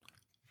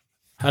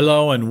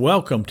Hello and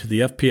welcome to the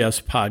FPS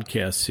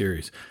Podcast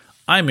series.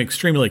 I'm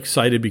extremely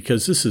excited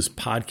because this is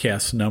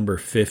podcast number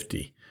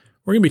 50.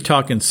 We're going to be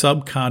talking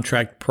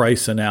subcontract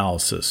price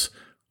analysis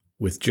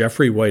with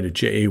Jeffrey White of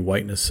J.A.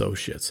 White &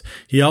 Associates.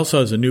 He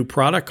also has a new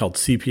product called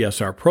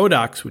CPSR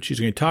Products, which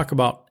he's going to talk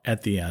about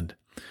at the end.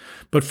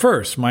 But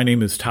first, my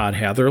name is Todd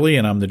Hatherley,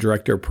 and I'm the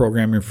Director of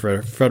Programming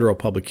for Federal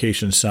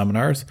Publication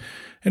Seminars,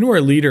 and we're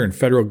a leader in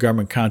federal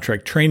government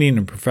contract training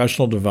and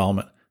professional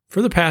development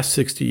for the past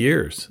 60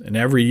 years. And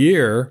every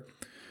year,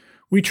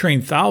 we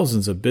train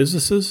thousands of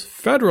businesses,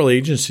 federal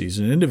agencies,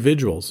 and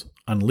individuals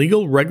on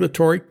legal,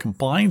 regulatory,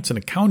 compliance, and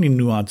accounting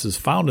nuances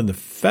found in the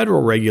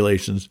federal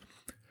regulations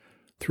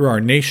through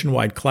our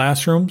nationwide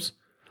classrooms,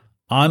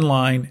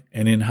 online,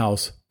 and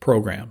in-house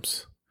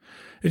programs.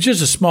 It's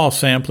just a small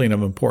sampling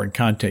of important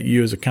content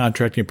you as a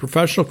contracting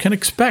professional can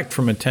expect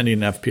from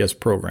attending an FPS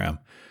program.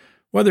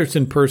 Whether it's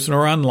in person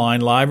or online,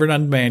 live or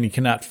on demand, you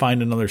cannot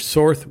find another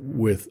source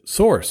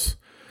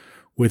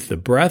with the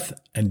breadth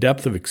and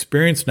depth of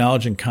experience,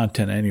 knowledge, and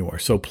content anywhere.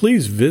 So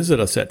please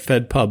visit us at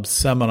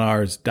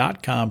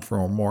fedpubseminars.com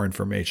for more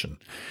information.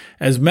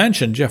 As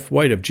mentioned, Jeff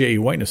White of J.A.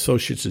 White &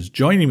 Associates is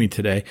joining me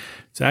today.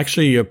 It's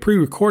actually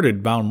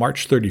pre-recorded bound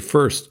March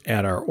 31st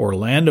at our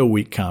Orlando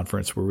Week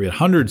conference, where we had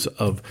hundreds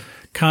of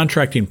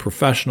contracting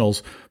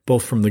professionals,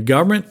 both from the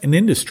government and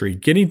industry,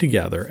 getting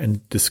together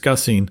and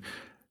discussing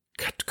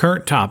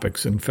current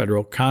topics in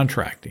federal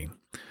contracting.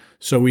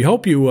 So we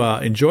hope you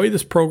enjoy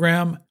this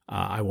program.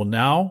 I will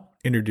now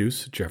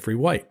introduce Jeffrey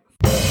White.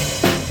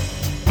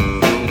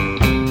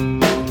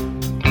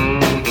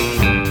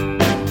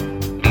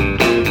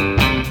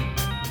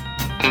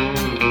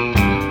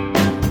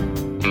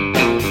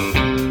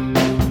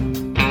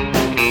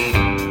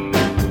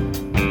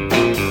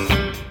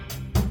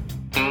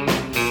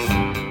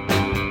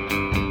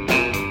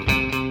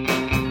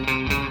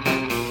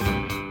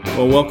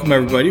 Well, welcome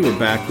everybody. We're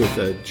back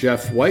with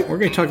Jeff White. We're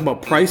going to talk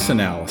about price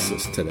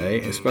analysis today,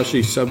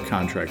 especially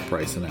subcontract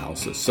price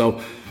analysis. So,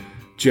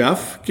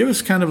 Jeff, give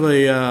us kind of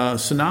a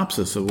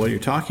synopsis of what you're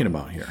talking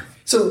about here.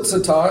 So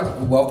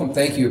Todd, welcome.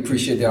 Thank you.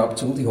 Appreciate the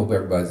opportunity. Hope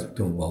everybody's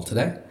doing well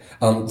today.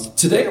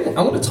 Today,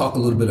 I want to talk a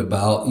little bit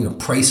about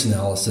price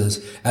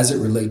analysis as it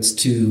relates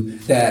to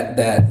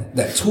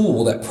that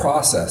tool, that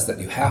process that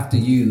you have to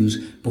use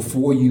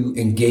before you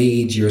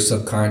engage your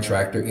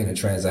subcontractor in a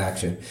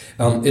transaction.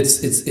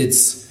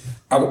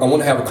 I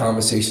want to have a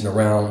conversation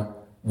around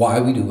why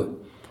we do it,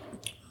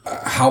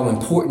 how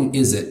important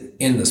is it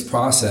in this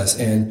process,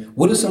 and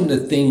what are some of the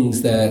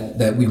things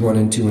that we run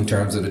into in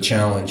terms of the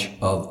challenge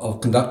of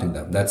conducting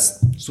them.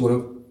 That's sort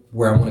of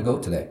where I want to go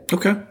today.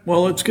 Okay.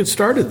 Well, let's get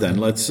started then.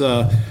 Let's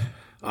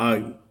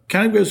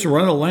kind of give us a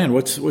run of the land.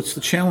 What's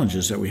the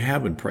challenges that we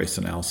have in price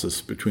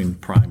analysis between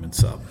prime and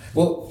sub?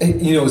 Well,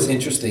 it's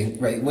interesting,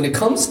 right? When it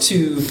comes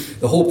to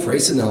the whole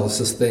price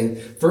analysis thing,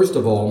 first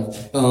of all,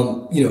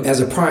 as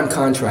a prime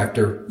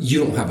contractor,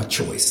 you don't have a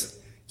choice.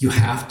 You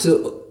have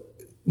to,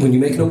 when you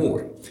make an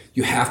award,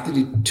 you have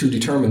to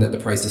determine that the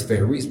price is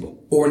fair and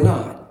reasonable or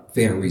not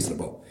fair and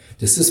reasonable.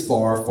 This is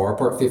FAR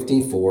Part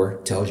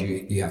 15.4 tells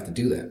you have to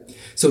do that.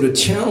 So the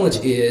challenge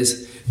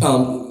is,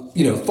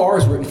 FAR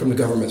is written from the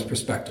government's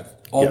perspective.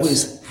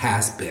 Always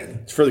has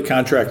been. It's for the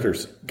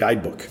contractor's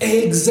guidebook.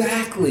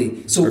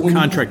 Exactly. So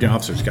contracting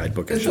officer's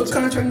guidebook. It's a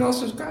contracting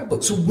officer's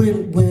guidebook. So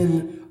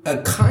when a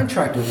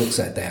contractor looks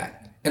at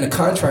that and a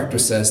contractor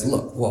says,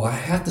 look, well, I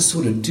have to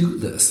sort of do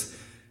this,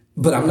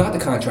 but I'm not the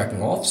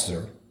contracting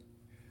officer.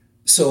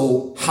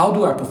 So how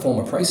do I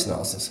perform a price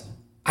analysis?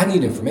 I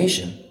need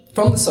information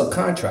from the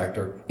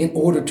subcontractor in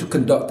order to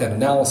conduct that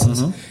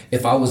analysis. Mm-hmm.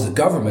 If I was the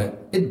government,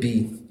 it'd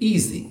be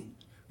easy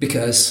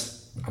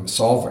because I'm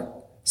sovereign.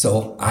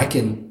 So I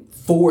can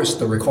force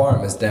the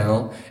requirements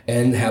down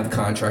and have the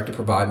contractor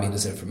provide me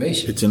this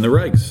information. It's in the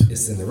regs.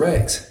 It's in the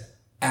regs.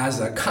 As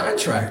a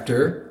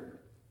contractor,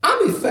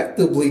 I'm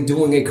effectively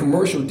doing a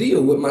commercial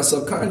deal with my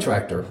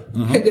subcontractor.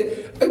 Mm-hmm. And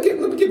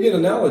again, let me give you an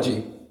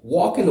analogy.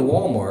 Walk into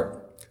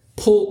Walmart,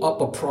 pull up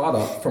a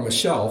product from a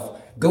shelf,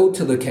 go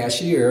to the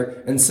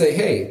cashier and say,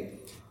 hey,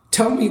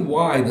 tell me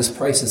why this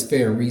price is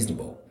fair and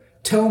reasonable.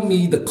 Tell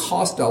me the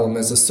cost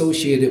elements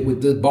associated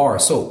with the bar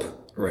of soap.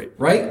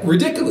 Right?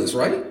 Ridiculous,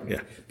 right?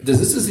 Yeah.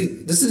 This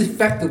is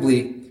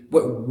effectively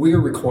what we're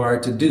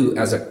required to do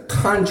as a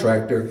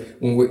contractor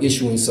when we're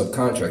issuing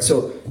subcontracts.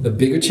 So the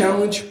bigger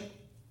challenge,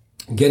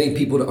 getting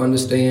people to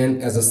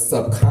understand as a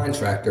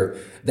subcontractor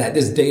that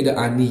this data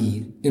I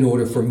need in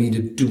order for me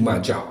to do my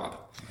job.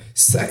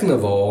 Second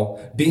of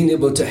all, being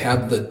able to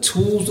have the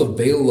tools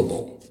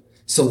available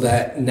so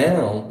that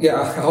now,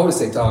 I always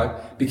say,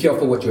 Todd, be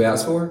careful what you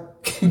ask for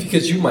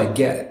because you might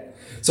get it.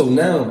 So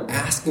now I'm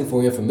asking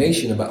for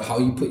information about how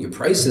you put your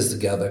prices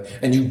together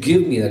and you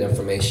give me that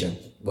information.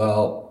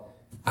 Well,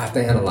 I have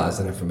to analyze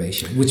that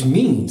information, which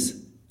means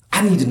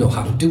I need to know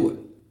how to do it.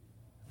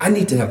 I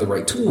need to have the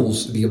right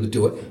tools to be able to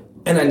do it.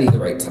 And I need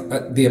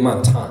the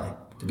amount of time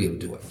to be able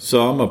to do it.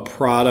 So I'm a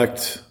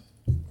product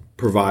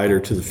provider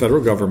to the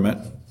federal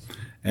government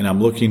and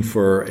I'm looking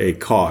for a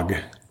cog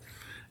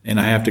and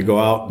I have to go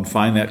out and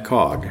find that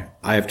cog.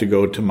 I have to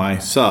go to my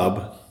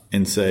sub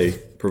and say,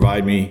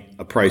 provide me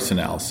a price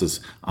analysis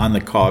on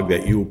the COG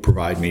that you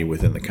provide me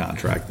within the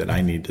contract that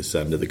I need to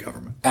send to the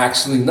government?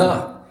 Actually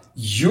not.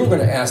 You're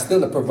going to ask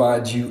them to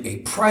provide you a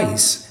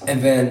price,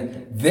 and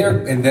then they're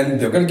going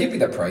to give you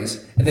that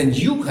price, and then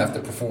you have to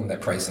perform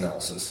that price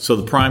analysis. So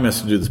the prime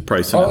has to do the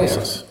price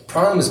analysis. Oh, yeah.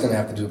 Prime is going to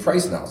have to do the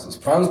price analysis.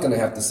 Prime is going to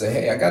have to say,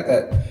 hey, I got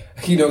that.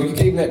 You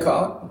gave me that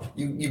COG.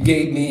 You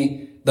gave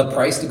me the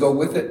price to go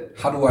with it.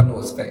 How do I know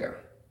it's fair?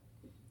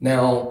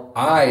 Now,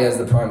 I, as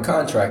the prime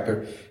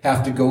contractor,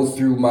 have to go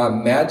through my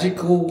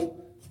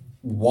magical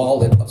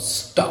wallet of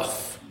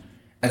stuff,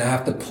 and I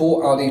have to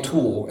pull out a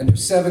tool, and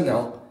there's 7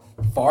 now.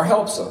 FAR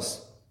helps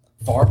us.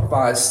 FAR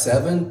provides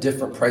 7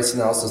 different price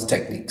analysis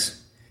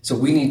techniques. So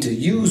we need to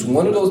use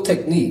one of those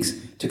techniques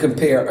to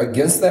compare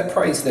against that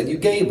price that you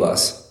gave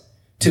us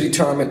to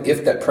determine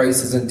if that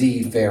price is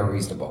indeed fair and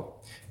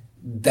reasonable.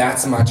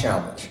 That's my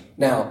challenge.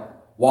 Now,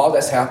 while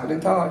that's happening,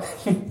 Todd,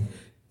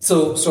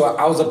 so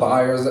I was a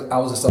buyer, I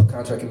was a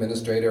subcontract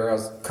administrator, I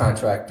was a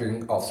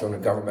contracting officer on the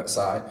government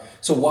side.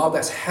 So while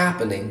that's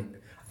happening,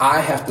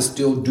 I have to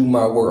still do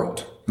my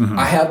world. Mm-hmm.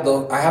 I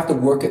have to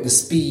work at the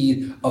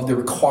speed of the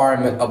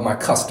requirement of my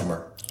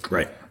customer.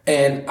 Right.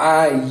 And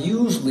I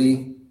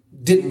usually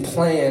didn't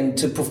plan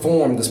to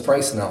perform this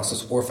price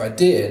analysis, or if I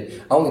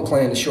did, I only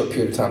planned a short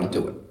period of time to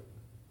do it.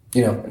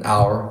 An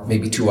hour,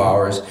 maybe 2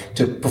 hours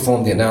to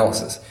perform the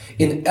analysis.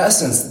 In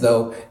essence,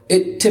 though,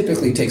 it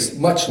typically takes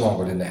much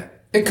longer than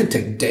that. It could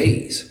take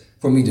days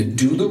for me to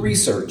do the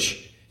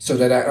research so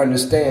that I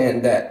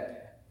understand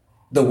that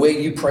the way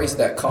you price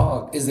that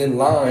COG is in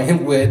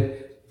line with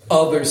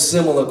other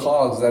similar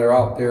COGs that are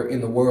out there in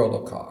the world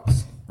of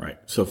COGs. Right.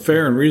 So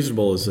fair and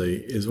reasonable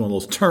is one of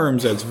those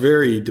terms that's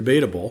very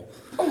debatable.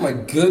 Oh my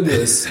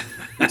goodness.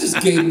 It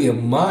just gave me a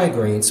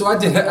migraine. So I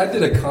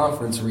did a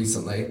conference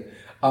recently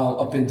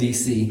up in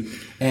DC,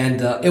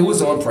 and it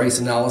was on price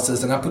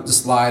analysis, and I put the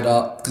slide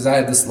up because I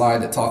had this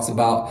slide that talks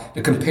about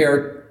the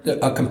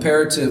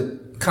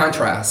comparative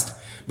contrast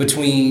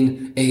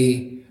between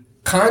a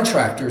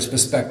contractor's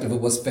perspective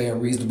of what's fair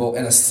and reasonable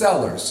and a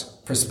seller's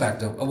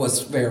perspective of what's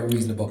fair and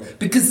reasonable,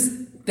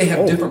 because they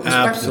have different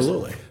perspectives.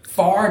 Absolutely.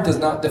 FAR does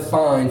not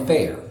define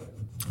fair.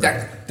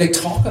 That they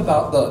talk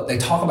about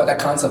that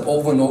concept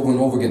over and over and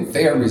over again.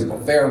 Fair and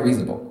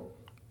reasonable.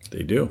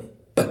 They do.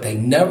 But they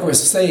never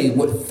say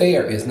what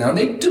fair is. Now,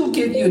 they do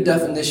give you a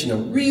definition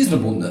of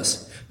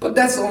reasonableness, but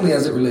that's only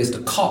as it relates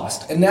to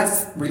cost, and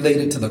that's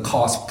related to the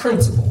cost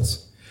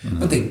principles. Mm-hmm.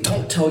 But they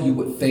don't tell you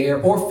what fair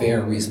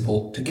and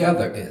reasonable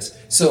together is.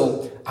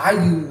 So I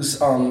use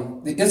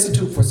the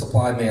Institute for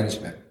Supply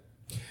Management.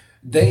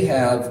 They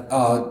have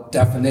a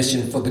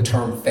definition for the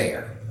term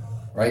fair,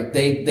 right?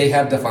 They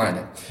have defined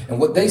it. And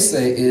what they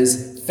say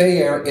is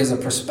fair is a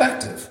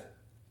perspective,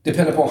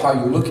 depending upon how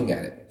you're looking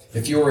at it.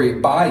 If you're a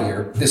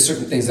buyer, there's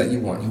certain things that you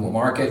want. You want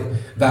market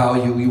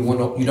value.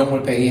 You don't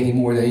want to pay any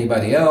more than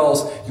anybody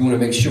else. You want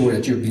to make sure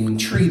that you're being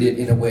treated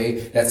in a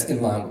way that's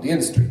in line with the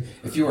industry.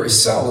 If you're a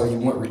seller, you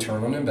want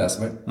return on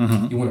investment.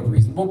 Mm-hmm. You want a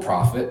reasonable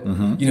profit.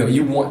 Mm-hmm.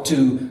 You want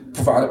to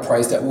provide a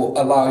price that will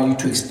allow you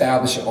to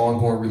establish an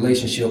ongoing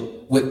relationship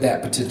with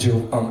that potential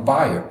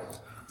buyer.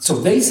 So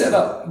they set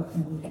up,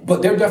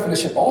 but their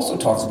definition also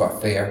talks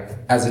about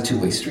fair as a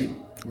two-way street.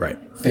 Right.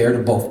 Fair to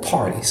both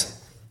parties.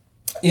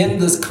 In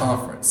this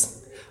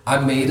conference, I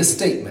made a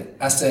statement.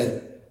 I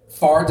said,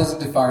 FAR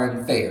doesn't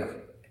define fair.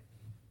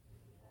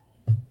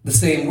 The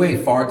same way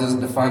FAR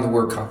doesn't define the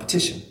word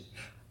competition.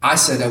 I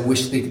said I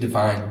wish they could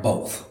define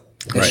both.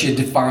 They should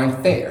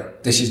define fair.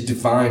 They should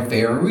define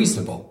fair and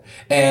reasonable.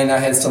 And I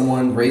had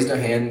someone raise their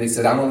hand and they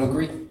said, I don't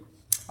agree.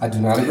 I do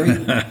not agree.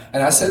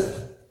 And I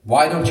said,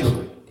 why don't you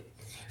agree?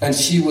 And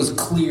she was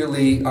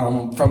clearly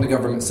from the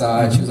government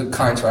side. She was a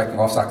contracting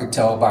officer. I could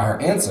tell by her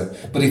answer.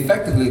 But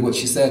effectively what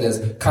she said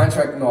is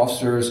contracting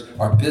officers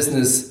are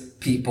business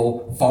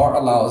people. FAR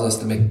allows us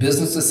to make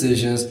business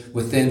decisions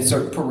within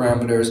certain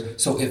parameters.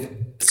 So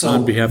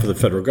on behalf of the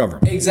federal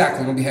government.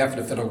 Exactly, on behalf of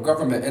the federal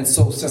government. And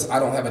so since I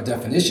don't have a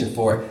definition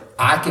for it,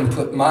 I can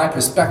put my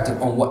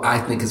perspective on what I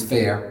think is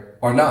fair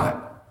or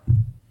not.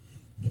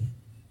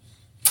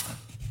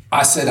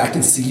 I said, I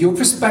can see your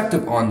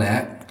perspective on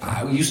that.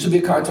 I used to be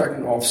a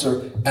contracting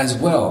officer as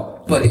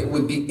well, but it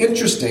would be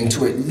interesting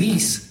to at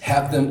least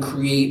have them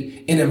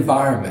create an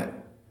environment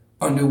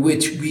under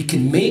which we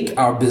can make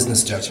our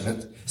business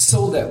judgment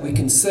so that we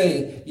can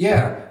say,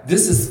 yeah,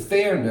 this is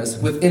fairness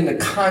within the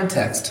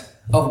context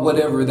of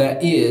whatever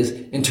that is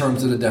in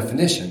terms of the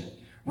definition.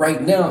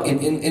 Right now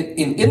in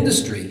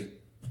industry,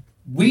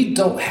 we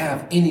don't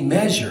have any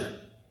measure.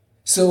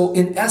 So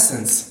in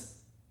essence,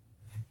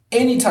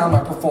 anytime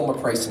I perform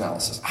a price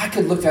analysis, I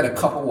could look at a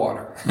cup of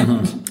water.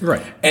 Mm-hmm.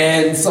 Right.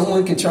 And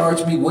someone can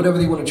charge me whatever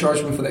they want to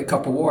charge me for that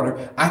cup of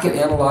water. I can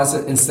analyze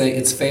it and say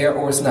it's fair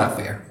or it's not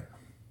fair.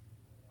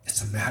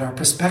 It's a matter of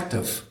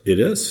perspective.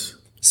 It is.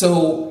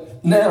 So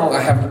now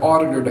I have an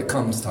auditor that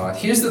comes, Todd.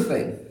 Here's the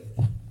thing.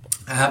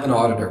 I have an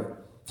auditor.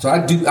 So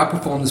I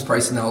perform this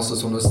price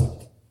analysis on this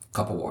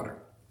cup of water.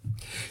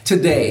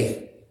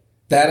 Today,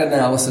 that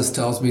analysis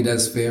tells me that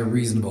it's fair and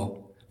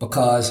reasonable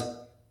because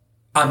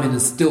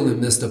still in the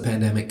midst of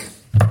pandemic.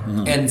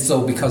 And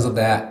so because of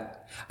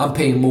that, I'm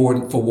paying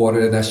more for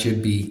water than I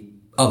should be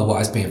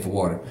otherwise paying for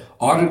water.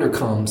 Auditor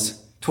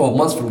comes 12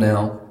 months from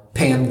now,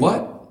 paying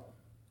what?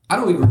 I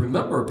don't even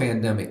remember a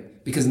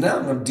pandemic because now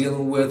I'm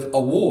dealing with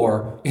a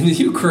war in the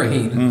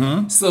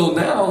Ukraine. So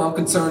now I'm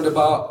concerned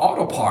about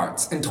auto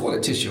parts and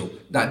toilet tissue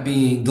not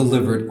being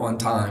delivered on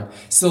time.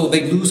 So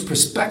they lose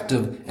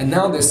perspective. And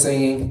now they're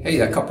saying, hey,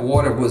 that cup of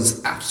water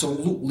was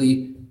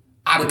absolutely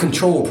out of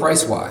control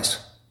price-wise.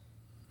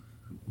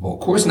 Well,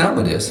 of course now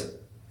it is.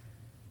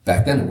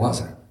 Back then it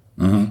wasn't.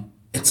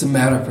 It's a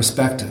matter of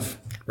perspective.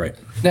 Right.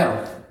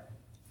 Now,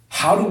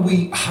 how do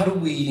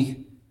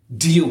we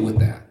deal with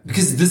that?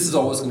 Because this is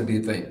always going to be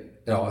a thing.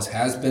 It always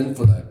has been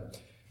for the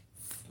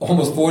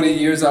almost 40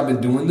 years I've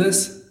been doing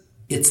this.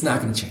 It's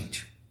not going to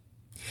change.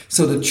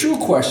 So the true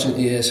question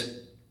is,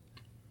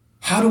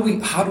 how do we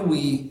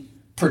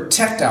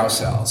protect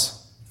ourselves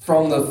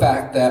from the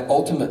fact that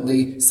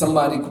ultimately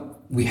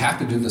we have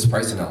to do this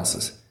price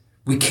analysis.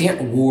 We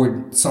can't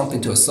award something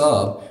to a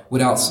sub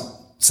without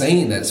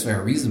saying that it's fair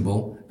and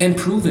reasonable and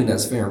proving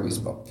that's fair and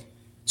reasonable.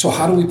 So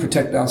how do we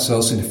protect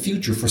ourselves in the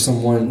future from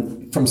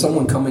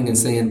someone coming and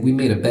saying we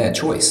made a bad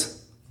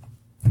choice?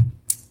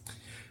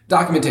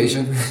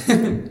 Documentation.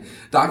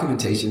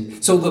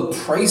 So the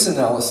price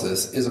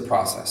analysis is a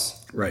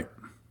process. Right.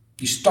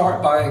 You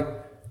start by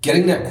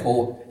getting that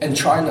quote and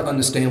trying to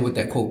understand what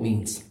that quote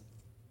means.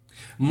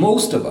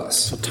 Most of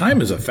us. So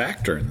time is a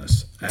factor in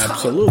this.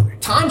 Absolutely.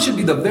 Time should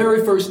be the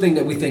very first thing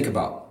that we think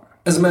about.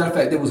 As a matter of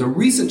fact, there was a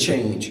recent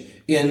change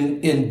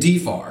in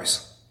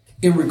DFARS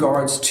in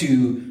regards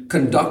to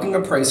conducting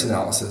a price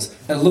analysis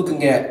and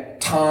looking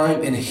at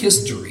time and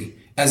history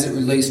as it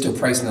relates to a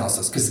price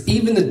analysis. Because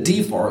even the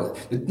DFAR,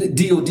 the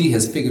DOD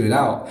has figured it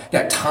out,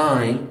 that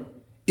time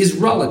is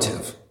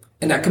relative.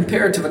 And that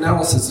comparative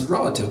analysis is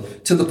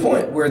relative to the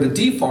point where the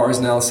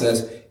DFARS now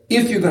says,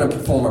 if you're going to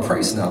perform a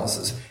price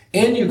analysis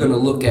and you're going to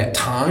look at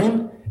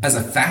time as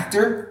a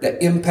factor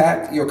that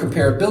impact your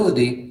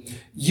comparability,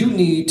 you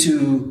need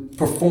to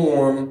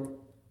perform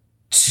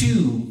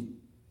 2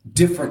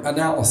 different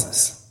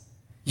analysis.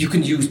 You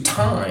can use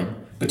time,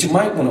 but you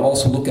might want to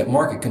also look at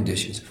market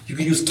conditions. You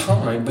can use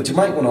time, but you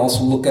might want to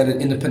also look at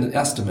an independent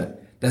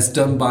estimate that's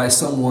done by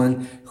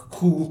someone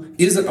who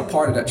isn't a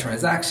part of that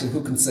transaction,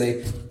 who can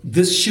say,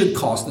 this should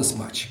cost this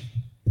much.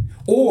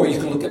 Or you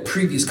can look at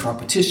previous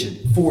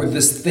competition for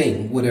this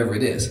thing, whatever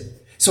it is.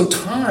 So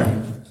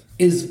time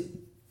is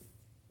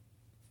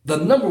the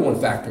number one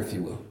factor, if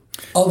you will,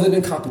 other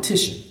than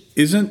competition.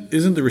 Isn't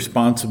the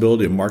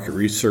responsibility of market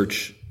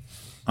research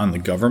on the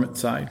government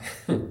side?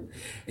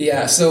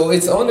 Yeah, so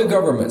it's on the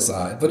government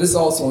side, but it's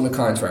also on the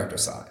contractor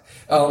side.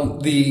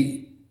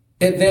 The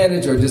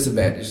advantage or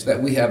disadvantage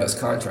that we have as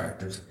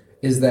contractors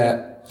is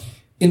that,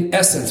 in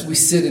essence, we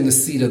sit in the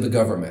seat of the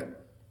government.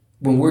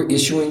 When we're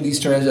issuing these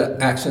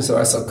transactions to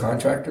our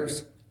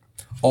subcontractors,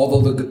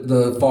 although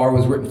the FAR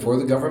was written for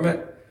the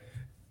government,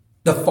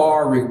 the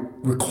FAR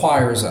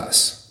requires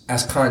us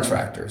as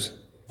contractors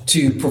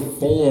to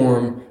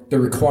perform the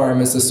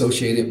requirements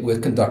associated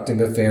with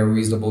conducting a fair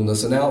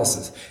reasonableness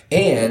analysis.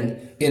 And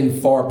in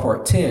FAR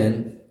Part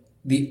 10,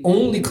 the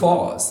only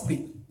clause,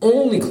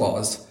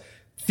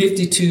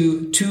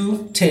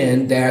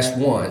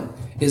 52.210-1,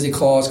 is a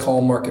clause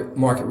called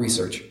market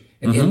research.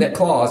 And in that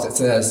clause, it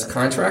says,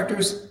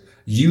 contractors,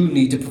 you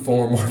need to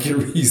perform market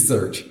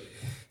research.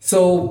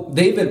 So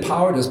they've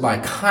empowered us by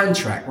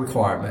contract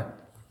requirement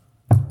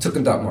to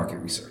conduct market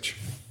research.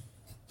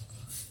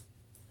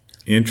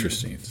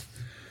 Interesting.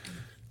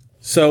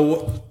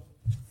 So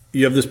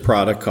you have this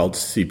product called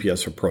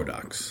CPS or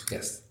Products.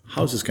 Yes.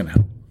 How's this going to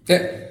help?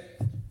 Yeah,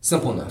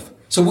 simple enough.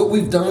 So what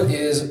we've done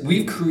is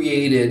we've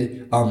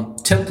created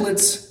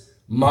templates,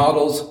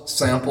 models,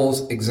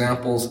 samples,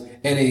 examples,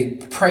 and a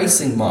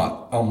pricing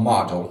model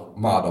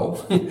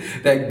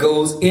that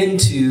goes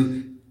into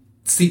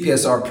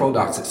CPSR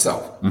Products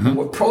itself. And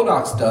what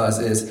Products does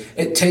is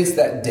it takes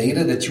that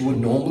data that you would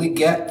normally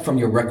get from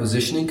your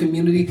requisitioning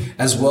community,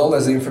 as well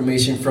as the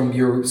information from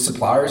your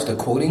suppliers, the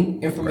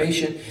quoting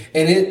information,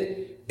 and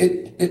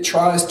it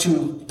tries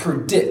to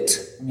predict,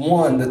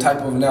 1, the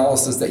type of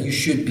analysis that you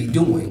should be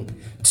doing.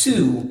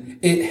 2,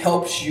 it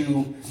helps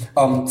you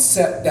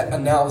set that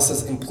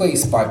analysis in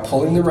place by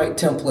pulling the right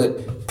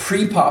template,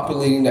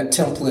 pre-populating that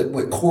template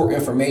with core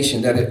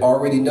information that it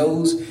already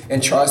knows,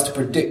 and tries to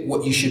predict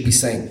what you should be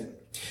saying.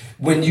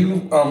 When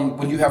you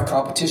have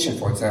competition,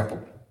 for example,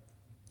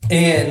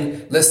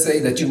 and let's say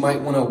that you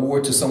might want to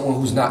award to someone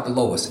who's not the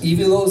lowest,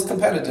 even though it's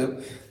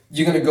competitive,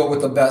 you're going to go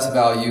with the best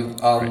value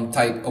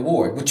type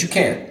award, which you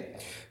can.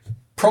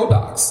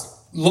 Products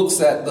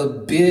looks at the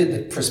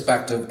bid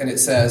perspective and it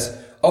says,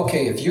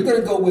 okay, if you're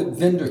going to go with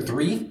vendor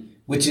 3,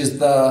 which is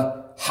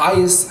the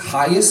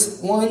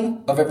highest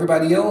one of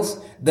everybody else,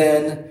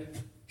 then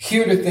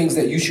here are the things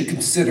that you should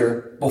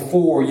consider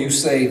before you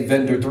say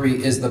vendor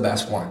 3 is the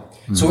best one.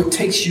 So it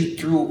takes you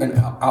through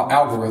our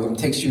algorithm,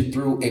 takes you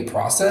through a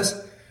process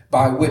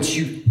by which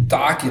you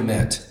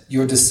document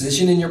your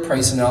decision in your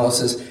price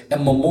analysis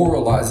and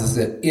memorializes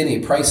it in a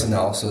price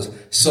analysis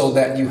so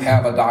that you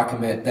have a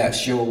document that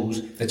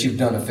shows that you've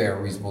done a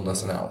fair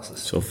reasonableness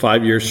analysis. So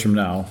 5 years from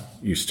now,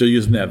 you're still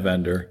using that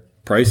vendor.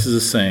 Price is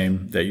the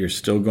same, that you're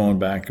still going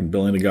back and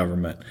billing the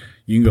government.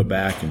 You can go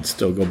back and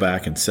still go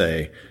back and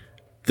say,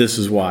 this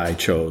is why I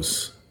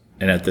chose,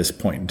 and at this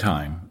point in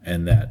time,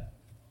 and that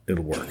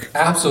it'll work.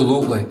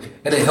 Absolutely.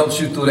 And it helps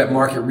you through that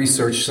market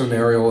research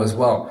scenario as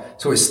well.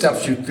 So it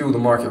steps you through the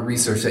market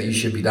research that you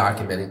should be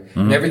documenting. Mm-hmm.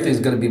 And everything's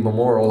going to be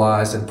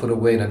memorialized and put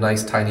away in a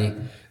nice tiny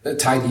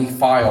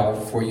file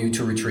for you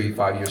to retrieve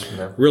 5 years from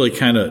now. Really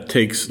kind of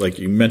takes, like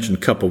you mentioned,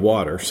 a cup of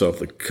water. So if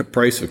the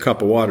price of a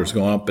cup of water is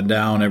going up and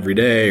down every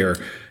day, or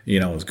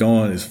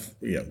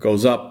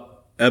goes up,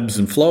 ebbs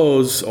and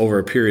flows over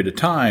a period of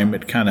time,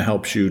 it kind of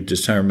helps you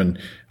determine,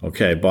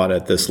 okay, I bought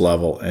at this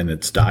level and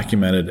it's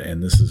documented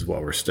and this is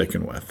what we're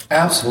sticking with.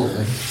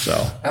 Absolutely.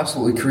 So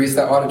absolutely creates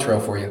that audit trail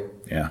for you.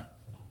 Yeah.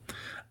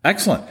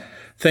 Excellent.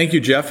 Thank you,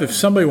 Jeff. If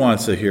somebody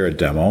wants to hear a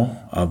demo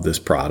of this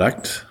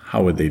product,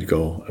 how would they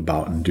go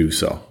about and do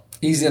so?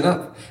 Easy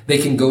enough. They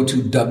can go to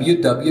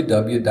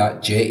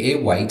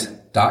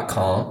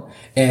www.jawhite.com,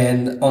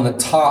 and on the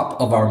top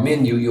of our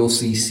menu, you'll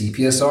see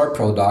CPSR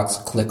Pro Docs.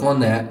 Click on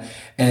that,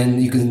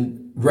 and you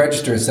can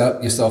register and set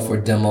up yourself for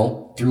a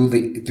demo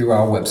through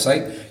our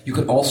website. You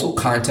can also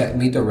contact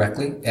me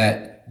directly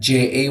at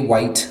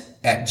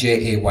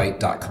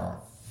jawhite@jawhite.com.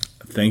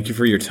 Thank you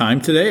for your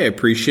time today. I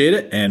appreciate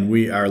it, and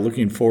we are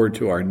looking forward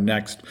to our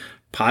next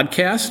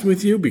podcast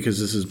with you because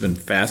this has been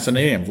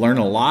fascinating. I've learned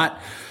a lot.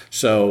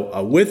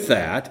 So with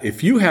that,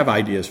 if you have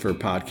ideas for a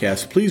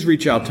podcast, please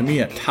reach out to me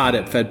at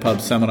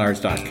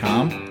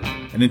todd@fedpubseminars.com.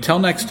 And until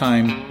next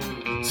time,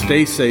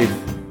 stay safe,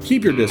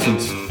 keep your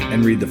distance,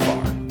 and read the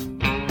FAR.